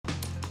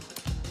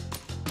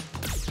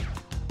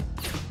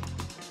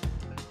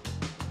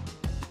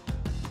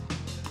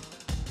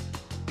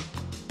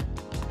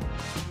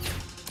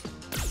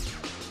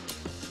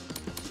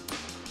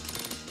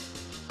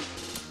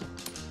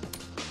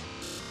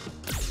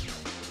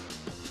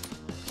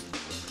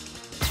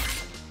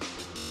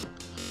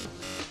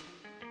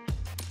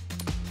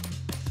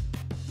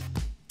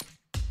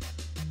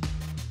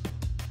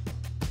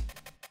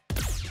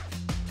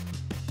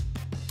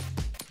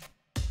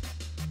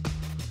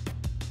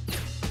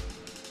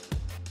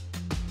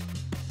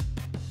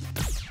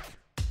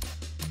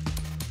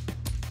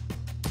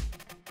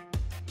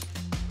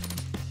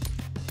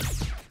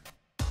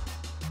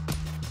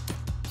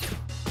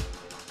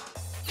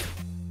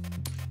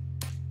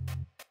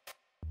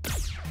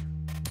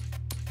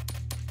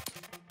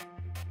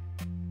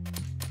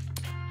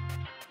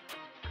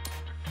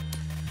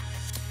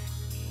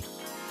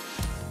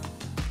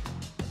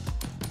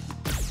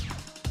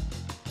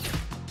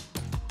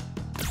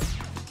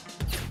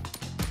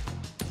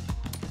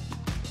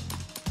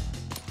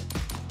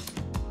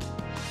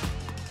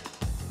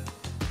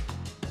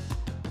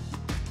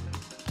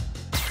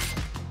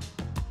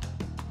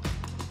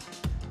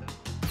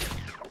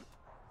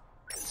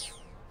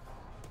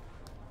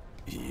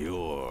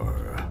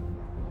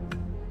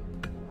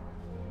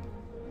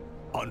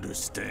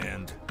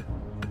Understand?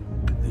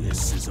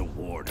 This is a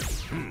warning.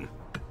 1,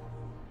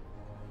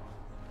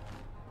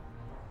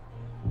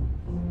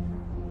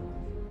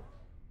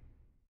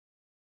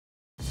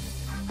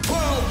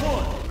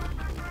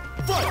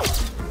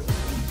 fight!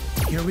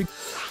 Here we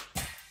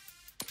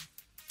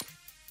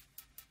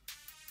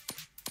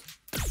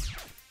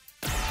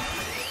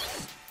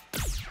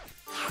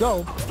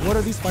go. What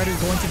are these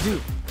fighters going to do?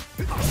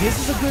 This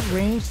is a good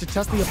range to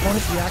test the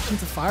opponent's reaction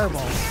to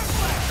fireballs.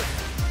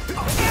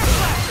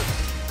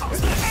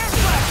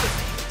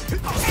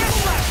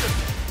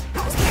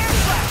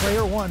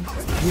 Player 1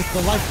 with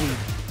the life lead.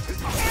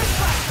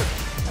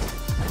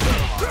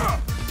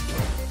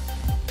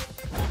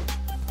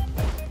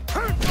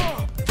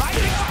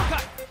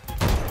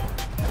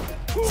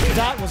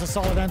 That was a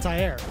solid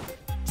anti-air.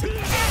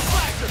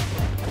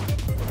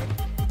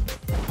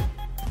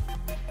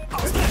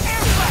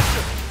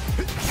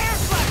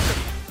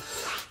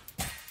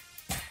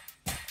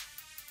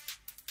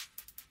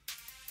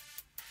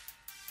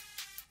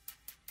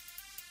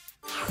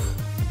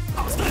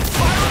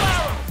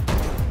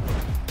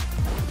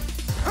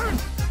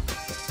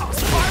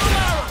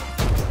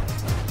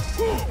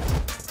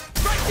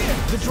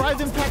 The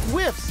drive impact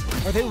whiffs.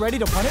 Are they ready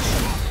to punish?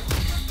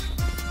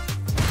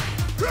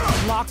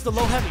 Blocks the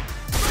low heavy.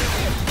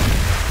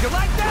 You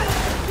like that?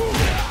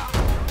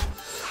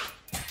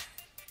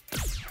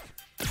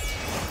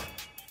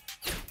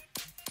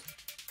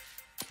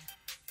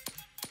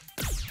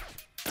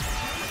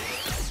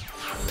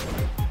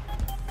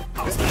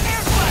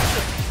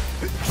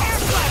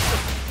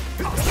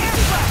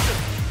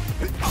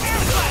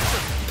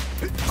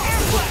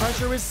 The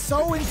pressure is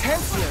so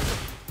intense here.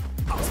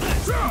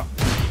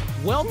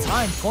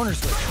 Well-timed corner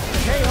switch.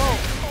 KO.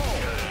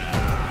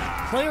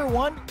 Player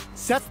 1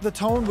 sets the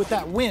tone with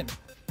that win.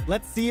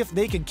 Let's see if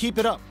they can keep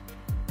it up.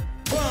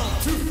 1,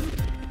 2,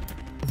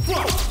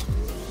 fight!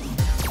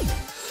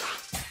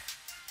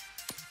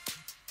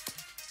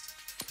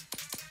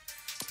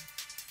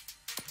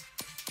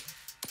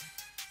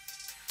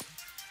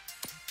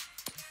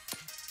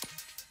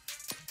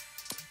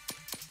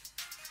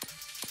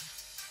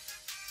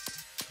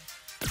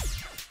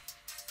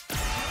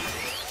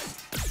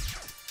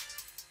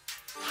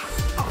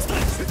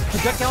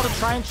 Projectile to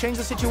try and change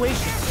the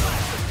situation.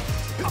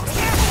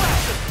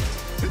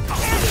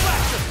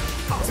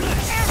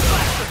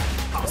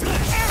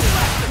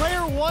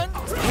 Player 1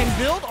 can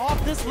build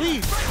off this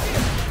lead.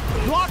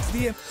 Blocks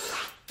the impact.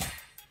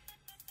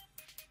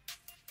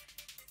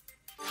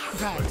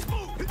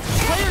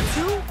 Player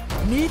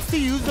 2 needs to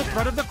use the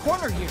threat of the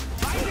corner here.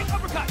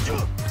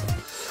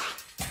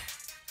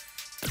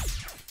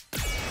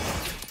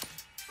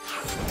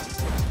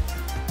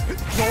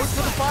 Goes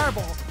for the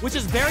fireball, which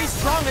is very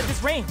strong at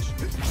this range.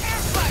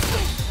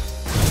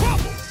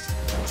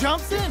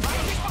 Jumps in.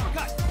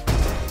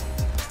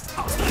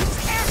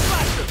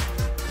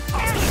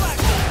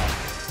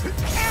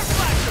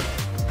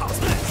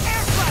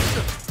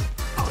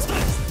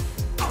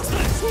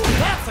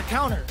 That's a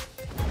counter.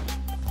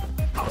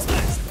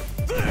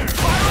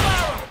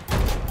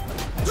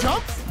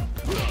 Jumps.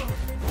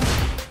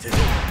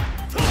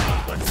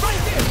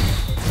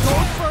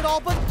 Goes for it all,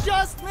 but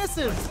just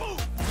misses.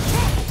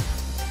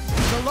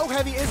 The low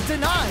heavy is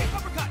denied.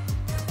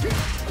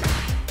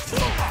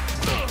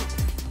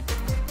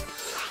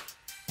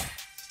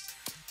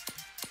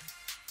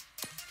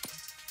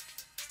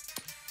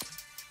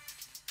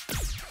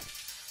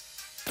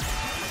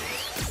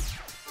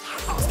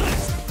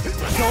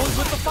 Goes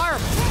with the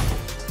fireball.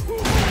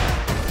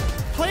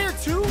 Player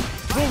 2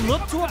 will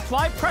look to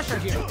apply pressure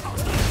here.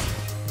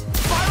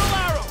 Final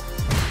arrow!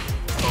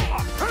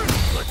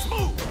 Let's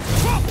move!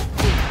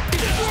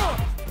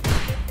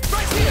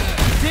 Right here!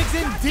 Digs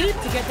in deep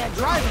to get that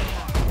drive in.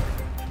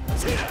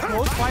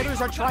 Both fighters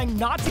are trying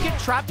not to get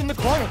trapped in the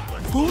corner.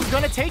 Who's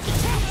gonna take it?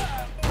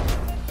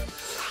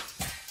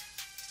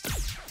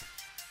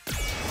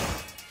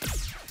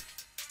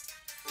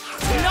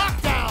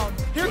 Knockdown!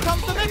 Here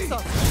comes the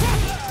mix-up.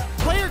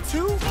 Player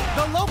 2,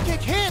 the low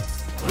kick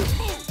hits.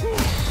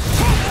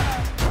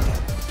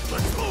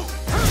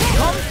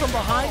 Comes from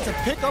behind to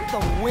pick up the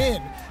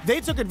win. They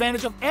took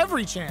advantage of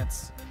every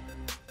chance.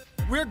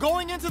 We're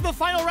going into the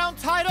final round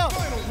tied up.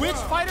 Which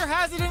fighter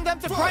has it in them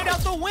to grind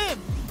out the win?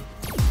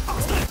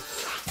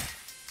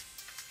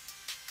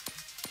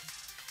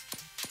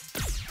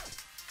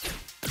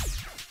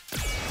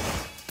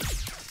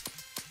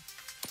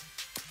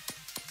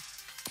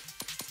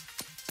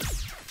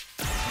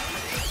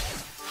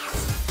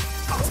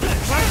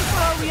 Trying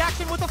for a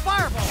reaction with a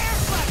fireball.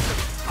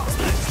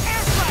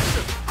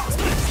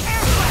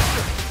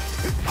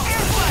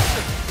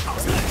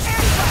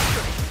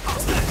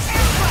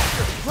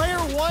 Player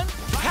 1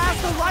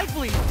 has the life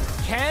lead.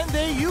 Can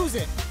they use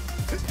it?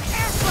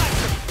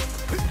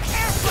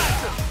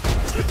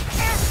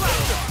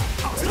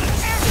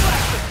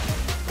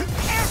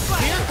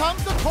 Here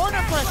comes the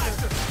corner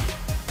pressure.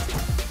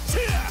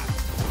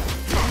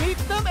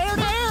 Meets them air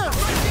to air.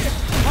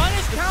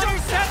 Punish counter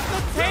sets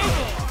the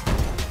table.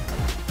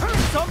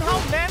 Somehow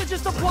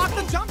manages to block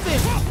the jump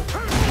in.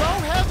 Low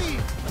heavy.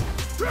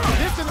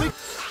 This can lead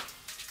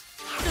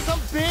to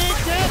some big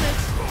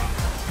damage.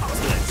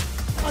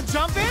 A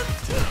jump in?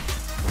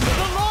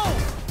 The low.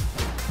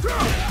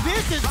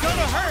 This is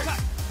gonna hurt.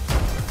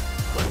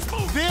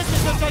 This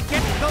is a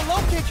gigantic. The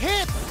low kick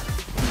hits.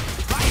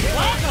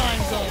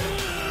 Flatline zone.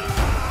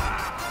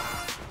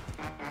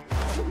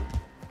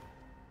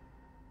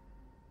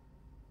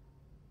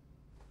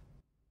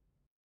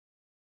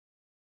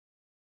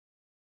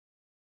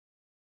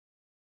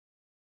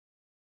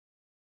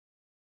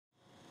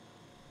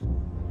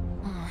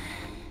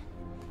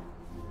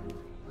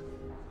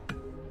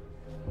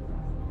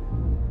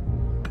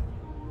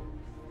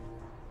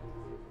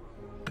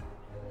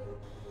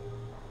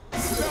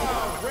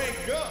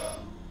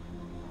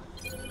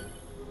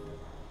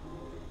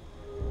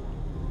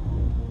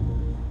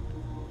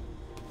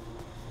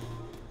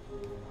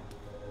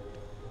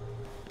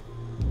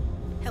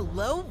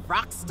 Hello,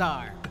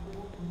 Rockstar.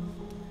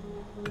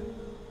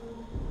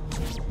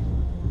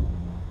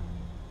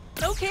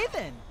 Okay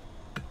then.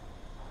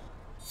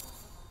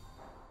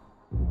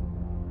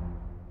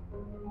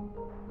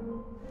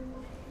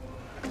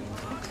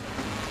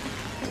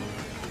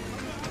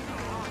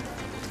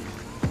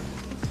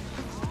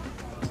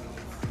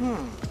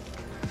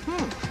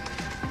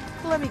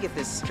 Let me get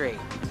this straight.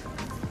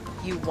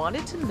 You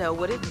wanted to know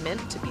what it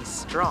meant to be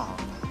strong.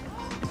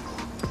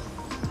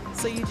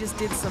 So you just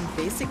did some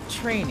basic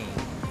training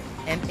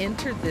and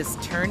entered this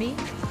tourney?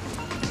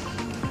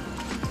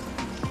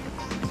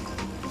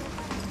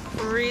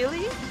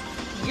 Really?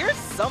 You're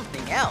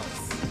something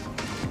else.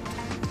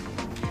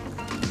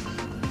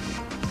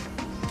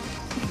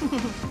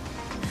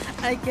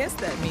 I guess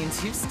that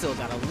means you've still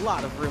got a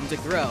lot of room to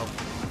grow.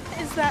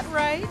 Is that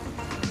right?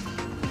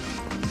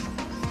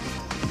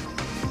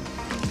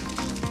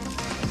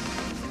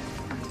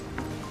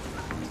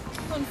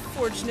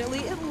 Unfortunately,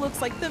 it looks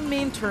like the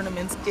main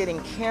tournament's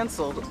getting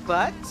canceled,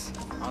 but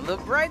on the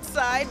bright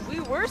side,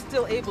 we were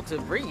still able to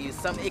bring you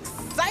some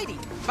exciting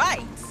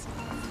fights.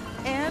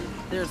 And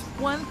there's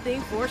one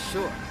thing for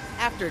sure.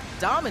 After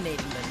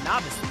dominating the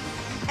Novice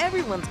League,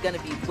 everyone's gonna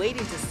be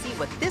waiting to see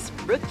what this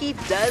rookie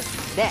does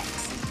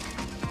next.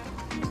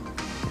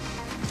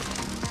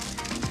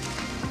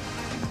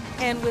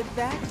 And with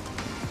that,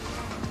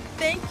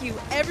 thank you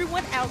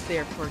everyone out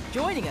there for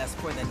joining us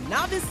for the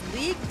Novice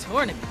League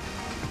tournament.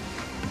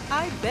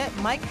 I bet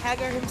Mike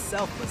Hagar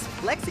himself was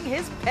flexing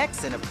his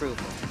pecs in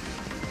approval.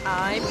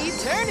 I'm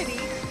Eternity.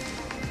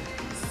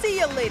 See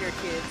you later,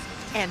 kids.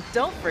 And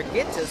don't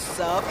forget to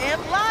sub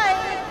and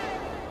like.